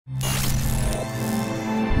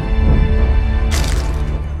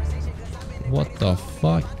the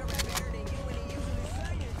fuck?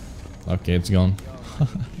 Okay, it's gone.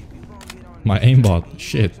 My aimbot,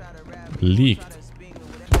 shit, leaked.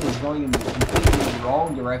 It's going in the completely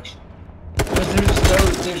wrong direction.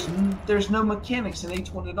 Because there's no mechanics in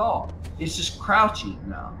H1 at all. It's just crouching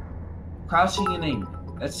now. Crouching and aiming.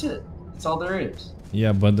 That's it. That's all there is.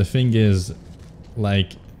 Yeah, but the thing is,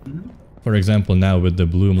 like, for example, now with the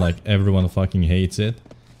bloom, like, everyone fucking hates it.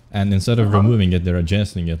 And instead of removing it, they're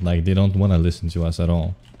adjusting it. Like, they don't want to listen to us at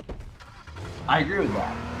all. I agree with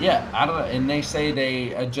that. Yeah, I don't know. And they say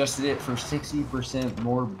they adjusted it for 60%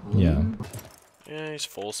 more bloom. Yeah, he's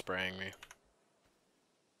full spraying me.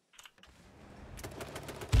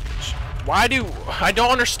 I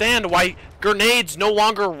don't understand why grenades no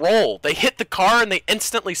longer roll. They hit the car and they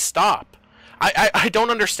instantly stop. I don't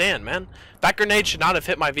understand, man. That grenade should not have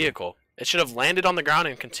hit my vehicle. It should have landed on the ground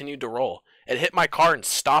and continued to roll. It hit my car and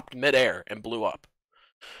stopped midair and blew up.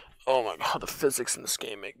 Oh my god, the physics in this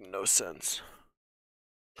game make no sense.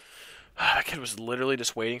 That kid was literally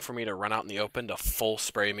just waiting for me to run out in the open to full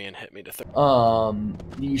spray me and hit me to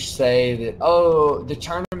You say that, oh, the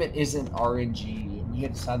tournament isn't RNG, and you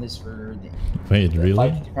had to sign this for the Wait, really?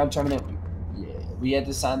 Fight for the Crown tournament. Yeah, we had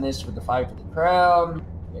to sign this for the Fight for the Crown.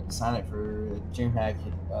 We had to sign it for DreamHack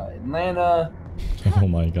Atlanta. Oh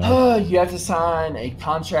my god. You have to sign a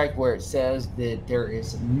contract where it says that there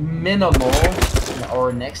is minimal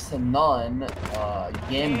or next to none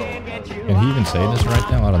Gamebot. Can he even say this right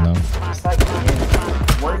now? I don't know. It's like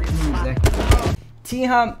Gamebot. Where can you use that?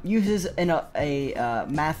 TThump uses a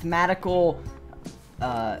mathematical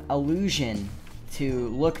illusion to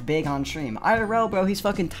look big on stream. IRL, bro, he's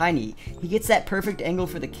fucking tiny. He gets that perfect angle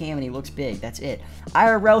for the cam and he looks big. That's it.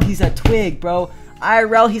 IRL, he's a twig, bro.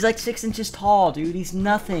 IRL, he's like 6 inches tall, dude. He's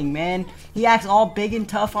nothing, man. He acts all big and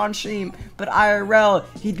tough on stream, but IRL,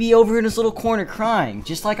 he'd be over in his little corner crying,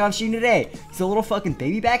 just like on stream today. He's a little fucking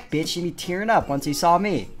baby back bitch. He'd be tearing up once he saw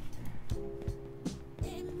me.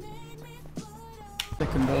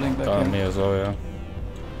 Second building back me as well, yeah.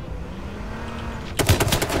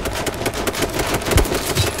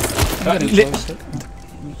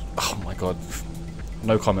 Oh my god.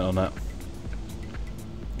 No comment on that.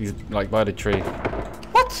 He's like by the tree.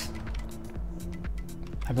 What?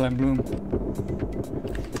 I blame Bloom.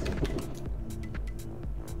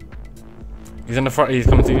 He's in the front, he's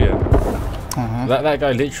coming to you. That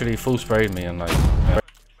guy literally full sprayed me and like...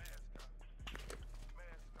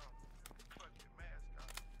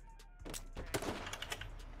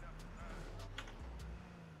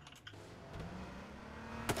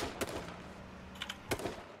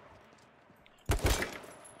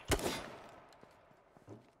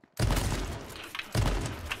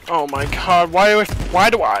 Oh my god, why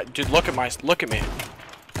do I, dude, look at me.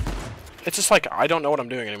 It's just like, I don't know what I'm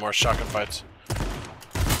doing anymore, shotgun fights.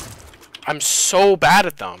 I'm so bad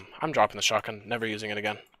at them. I'm dropping the shotgun, never using it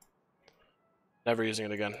again. Never using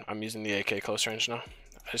it again. I'm using the AK close range now.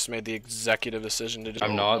 I just made the executive decision to do.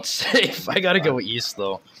 I'm not safe. I gotta go east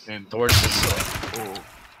though. And towards this way.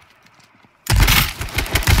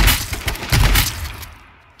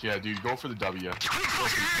 Yeah, dude, go for the W.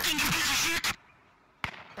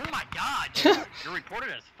 Oh my god, dude. You're reported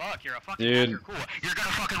as fuck. You're a fucking dude. Cool. You're gonna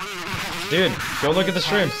fucking dude, go look at the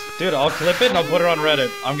streams. Dude, I'll clip it and I'll put it on Reddit.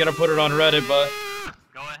 I'm gonna put it on Reddit, but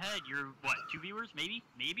go ahead. You're what, 2 viewers? Maybe?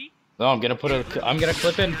 No, I'm gonna clip it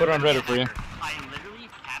and put it on Reddit for you. I literally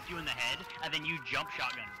tapped you in the head and then you jump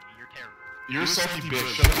shotgun me. You're terrible. You're a salty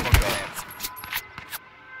bitch. Shut the fuck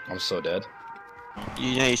up. I'm so dead.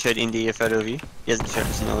 You know you showed Indy a photo of you? He hasn't showed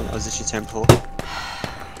us another one. I was literally turned poor.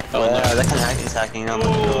 Oh no, that kind of hacking is hacking. Oh my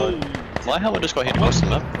god. My helmet just got hit across the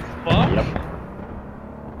map. Fuck?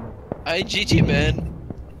 Yep. GG, man.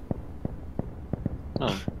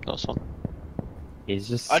 Oh, that was fun. He's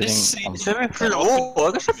just I just seen him through the wall.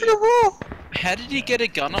 I got shot through the wall. How did he get a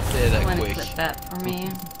gun up there that quick? Clip that for me.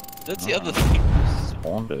 That's the other thing.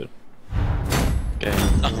 Spawned it. Okay,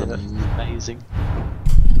 amazing.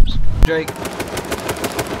 Drake.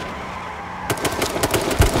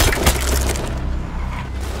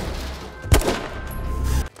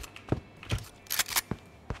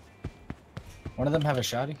 One of them have a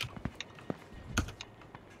shotty?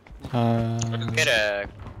 Get a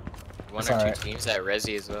one or right. two teams at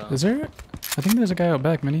Resi as well. Is there? I think there's a guy out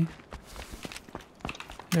back, Mini.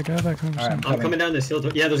 Yeah, guy out back. Right, I'm coming down this hill.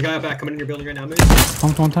 Yeah, there's a guy out back coming in your building right now.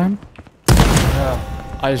 Pumped one time.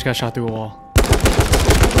 Yeah. I just got shot through a wall.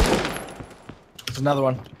 There's another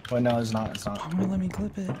one. Wait, no, it's not. It's not. I'm gonna let me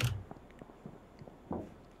clip it.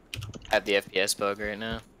 I have the FPS bug right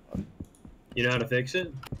now. You know how to fix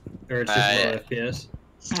it? Or it's just low FPS?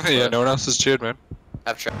 Yeah, no one else has cheered, man.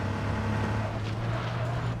 I've tried.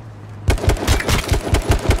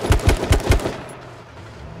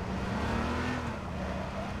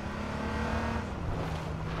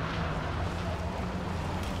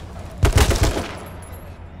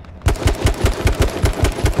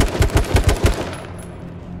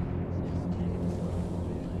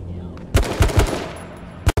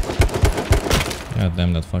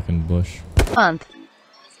 behind that fucking bush. Month.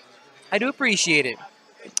 I do appreciate it.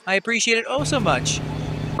 I appreciate it oh so much.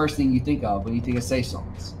 First thing you think of when you think of safe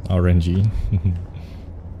zones. RNG.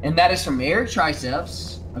 And that is from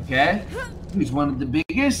ErycTriceps, okay? Who's one of the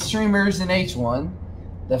biggest streamers in H1.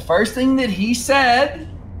 The first thing that he said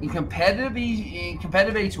in competitive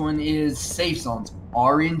H1 is safe zones,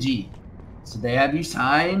 RNG. So they have you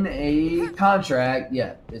sign a contract.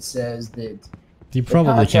 Yeah, it says that you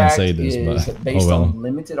probably can't say this, but based oh well. on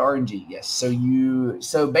limited RNG. Yes.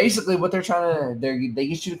 So basically, what they're trying to they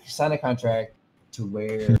get you to sign a contract to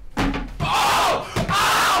where.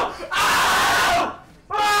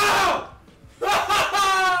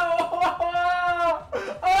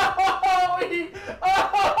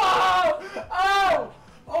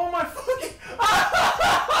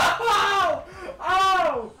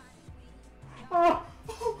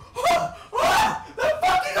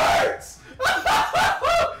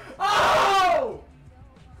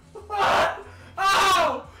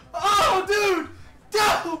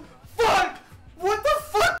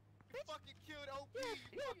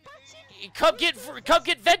 Come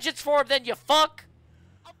get vengeance for him, then you fuck.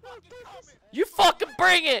 You fucking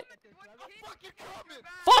bring it.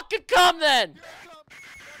 Fucking come then.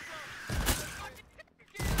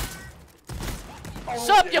 What's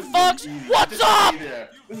up, you fucks? What's up?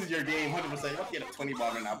 This is your game, 100%. You'll get a 20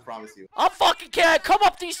 ball right now, I promise you. I'm fucking kidding. Come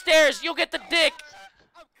up these stairs. You'll get the dick.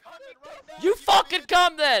 You fucking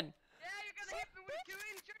come then.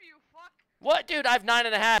 What, dude? I have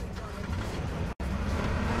 9.5.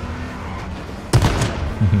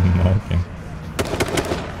 Okay.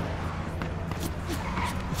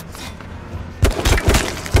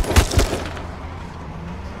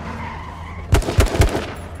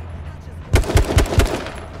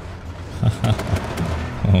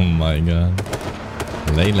 Oh my god.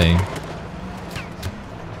 Lele.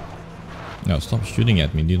 No, stop shooting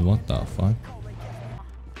at me, dude. What the fuck?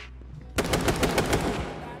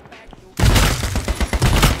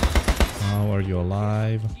 How are you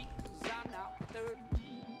alive?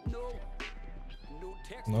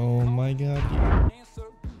 Oh my god.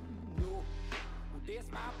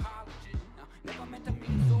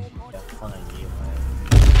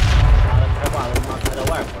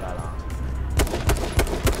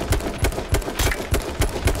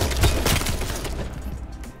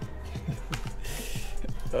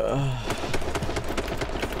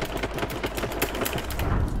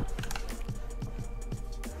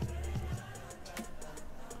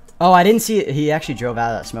 Oh, I didn't see it. He actually drove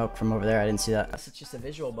out of that smoke from over there. I didn't see that. It's just a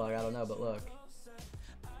visual bug. I don't know, but look.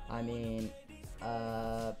 I mean,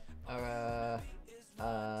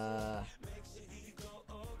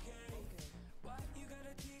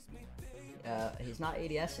 he's not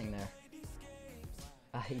ADSing there.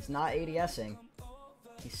 He's not ADSing.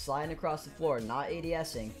 He's sliding across the floor, not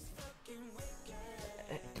ADSing.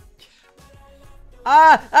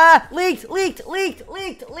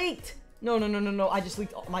 Leaked! No, I just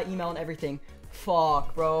leaked all my email and everything.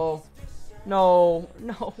 Fuck, bro. No.